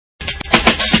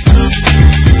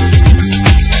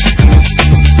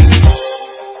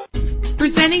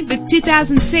Presenting the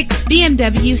 2006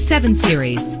 BMW 7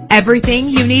 Series. Everything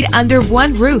you need under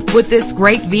one roof with this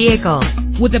great vehicle.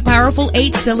 With a powerful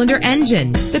 8-cylinder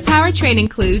engine, the powertrain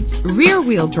includes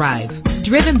rear-wheel drive,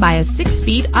 driven by a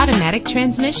 6-speed automatic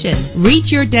transmission.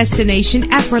 Reach your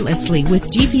destination effortlessly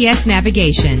with GPS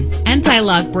navigation.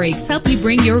 Anti-lock brakes help you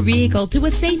bring your vehicle to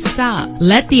a safe stop.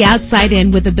 Let the outside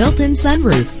in with a built-in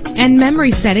sunroof. And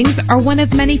memory settings are one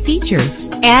of many features.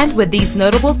 And with these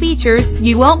notable features,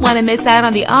 you won't want to miss out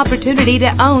on the opportunity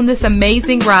to own this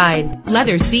amazing ride.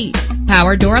 Leather seats,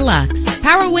 power door locks,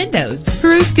 power windows,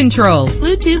 cruise control,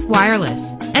 Bluetooth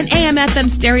wireless, an AM/FM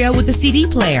stereo with a CD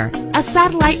player, a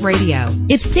satellite radio.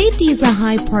 If safety is a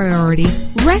high priority,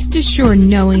 rest assured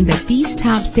knowing that these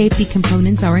top safety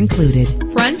components are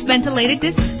included. Front ventilated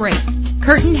disc brakes,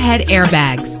 curtain head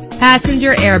airbags,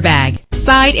 passenger airbag,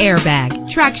 side airbag,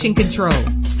 traction control,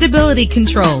 stability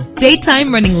control,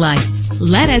 daytime running lights.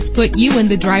 Let us put you in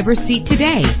the driver's seat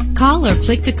today. Call or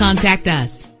click to contact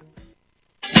us.